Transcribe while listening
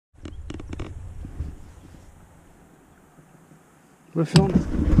We're filming.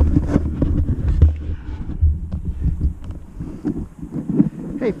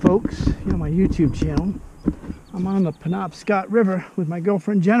 Hey folks, you know my YouTube channel. I'm on the Penobscot River with my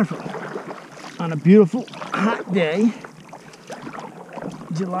girlfriend Jennifer on a beautiful hot day,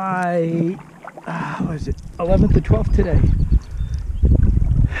 July, what is it, 11th or 12th today.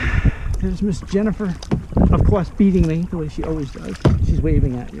 There's Miss Jennifer, of course, beating me the way she always does. She's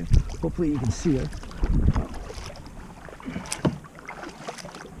waving at you. Hopefully you can see her.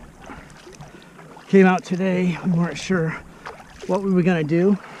 Came out today, we weren't sure what we were going to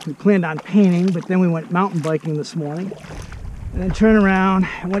do. We planned on painting, but then we went mountain biking this morning. And then turned around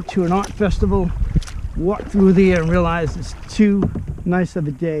and went to an art festival, walked through there and realized it's too nice of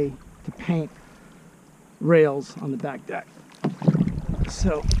a day to paint rails on the back deck.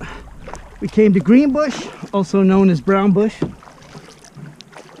 So we came to Greenbush, also known as Brown Bush.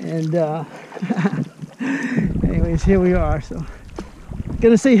 And anyways, here we are. So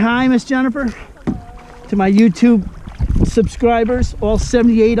gonna say hi, Miss Jennifer, to my YouTube subscribers, all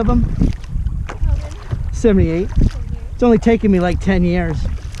 78 of them. 78. It's only taken me like 10 years.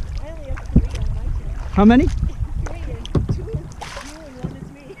 I only have 3 on my channel. How many? 3 and 2, you and 1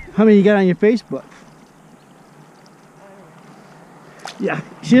 is me. How many you got on your Facebook? Yeah,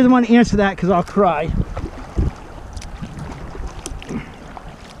 she doesn't want to answer that because I'll cry.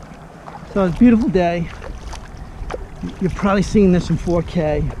 So it's a beautiful day. You're probably seeing this in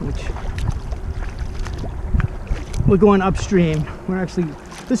 4K, which we're going upstream. We're actually,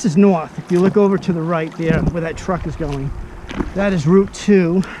 this is north. If you look over to the right there where that truck is going, that is Route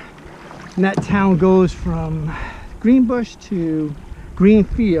 2. And that town goes from Greenbush to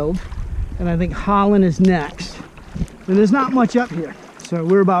Greenfield. And I think Holland is next. And there's not much up here. So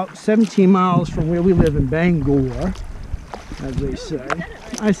we're about 17 miles from where we live in Bangor, as they say.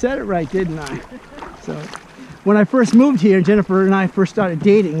 I said it right, didn't I? So when I first moved here, Jennifer and I first started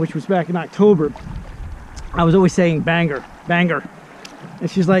dating, which was back in October, I was always saying banger, banger. And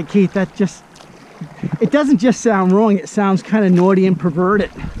she's like, Keith, that just, it doesn't just sound wrong, it sounds kind of naughty and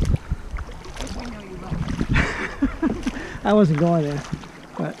perverted. I wasn't going there,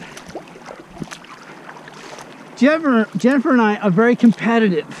 but Jennifer and I are very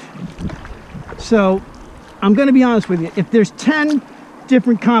competitive. So I'm going to be honest with you. If there's 10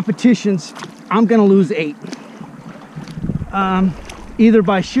 different competitions, I'm going to lose 8. Either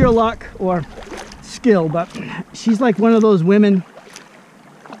by sheer luck or skill. But she's like one of those women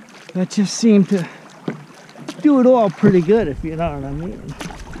that just seem to do it all pretty good, if you know what I mean.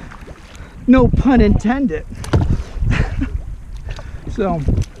 No pun intended. So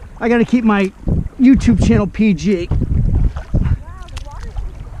I got to keep my YouTube channel PG. Wow, the water's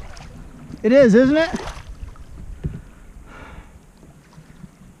It is, isn't it?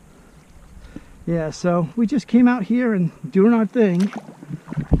 Yeah, so we just came out here and doing our thing.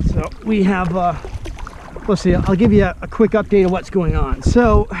 So we have, let's see, I'll give you a quick update of what's going on.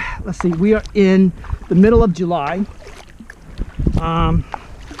 So, let's see, we are in the middle of July.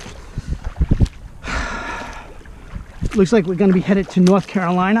 Looks like we're going to be headed to North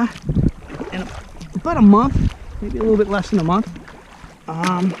Carolina in about a month, maybe a little bit less than a month.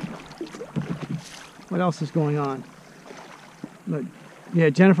 What else is going on? But, yeah,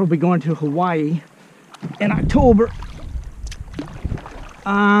 Jennifer will be going to Hawaii in October.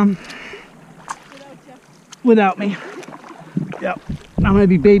 Without me. Yep. I'm going to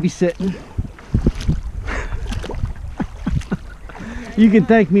be babysitting. You can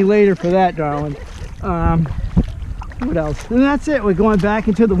thank me later for that, darling. What else? And that's it. We're going back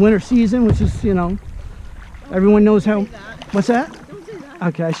into the winter season, which is, you know, everyone knows how. What's that? Don't say that.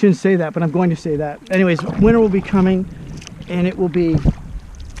 Okay, I shouldn't say that, but I'm going to say that. Anyways, winter will be coming, and it will be,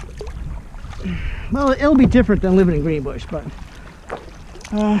 well, it'll be different than living in Greenbush, but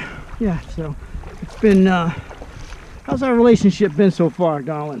yeah. So it's been. How's our relationship been so far,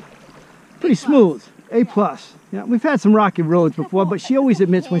 darling? Pretty smooth. A+. Yeah, we've had some rocky roads before, but she always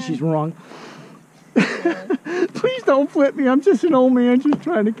admits when she's wrong. Please don't flip me. I'm just an old man just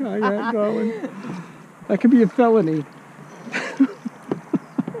trying to kayak, darling. That could be a felony.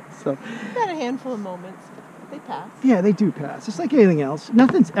 So. We've had a handful of moments. They pass. Yeah, they do pass. It's like anything else.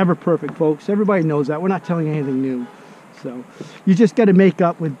 Nothing's ever perfect, folks. Everybody knows that. We're not telling you anything new. So you just got to make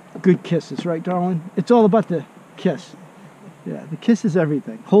up with good kisses, right, darling? It's all about the kiss. Yeah, the kiss is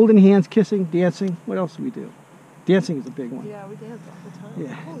everything. Holding hands, kissing, dancing. What else do we do? Dancing is a big one. Yeah, we dance all the time.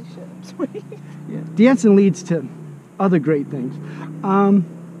 Yeah. Holy shit, I'm sweating. Yeah, dancing leads to other great things.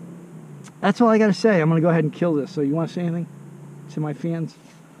 That's all I got to say. I'm going to go ahead and kill this. So you want to say anything to my fans?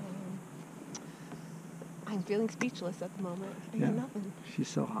 I'm feeling speechless at the moment. I got nothing. She's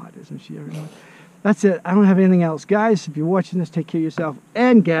so hot, isn't she, everyone? That's it. I don't have anything else. Guys, if you're watching this, take care of yourself.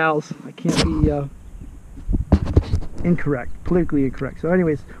 And gals, I can't be incorrect, politically incorrect. So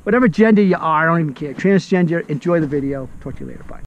anyways, whatever gender you are, I don't even care. Transgender, enjoy the video. Talk to you later. Bye.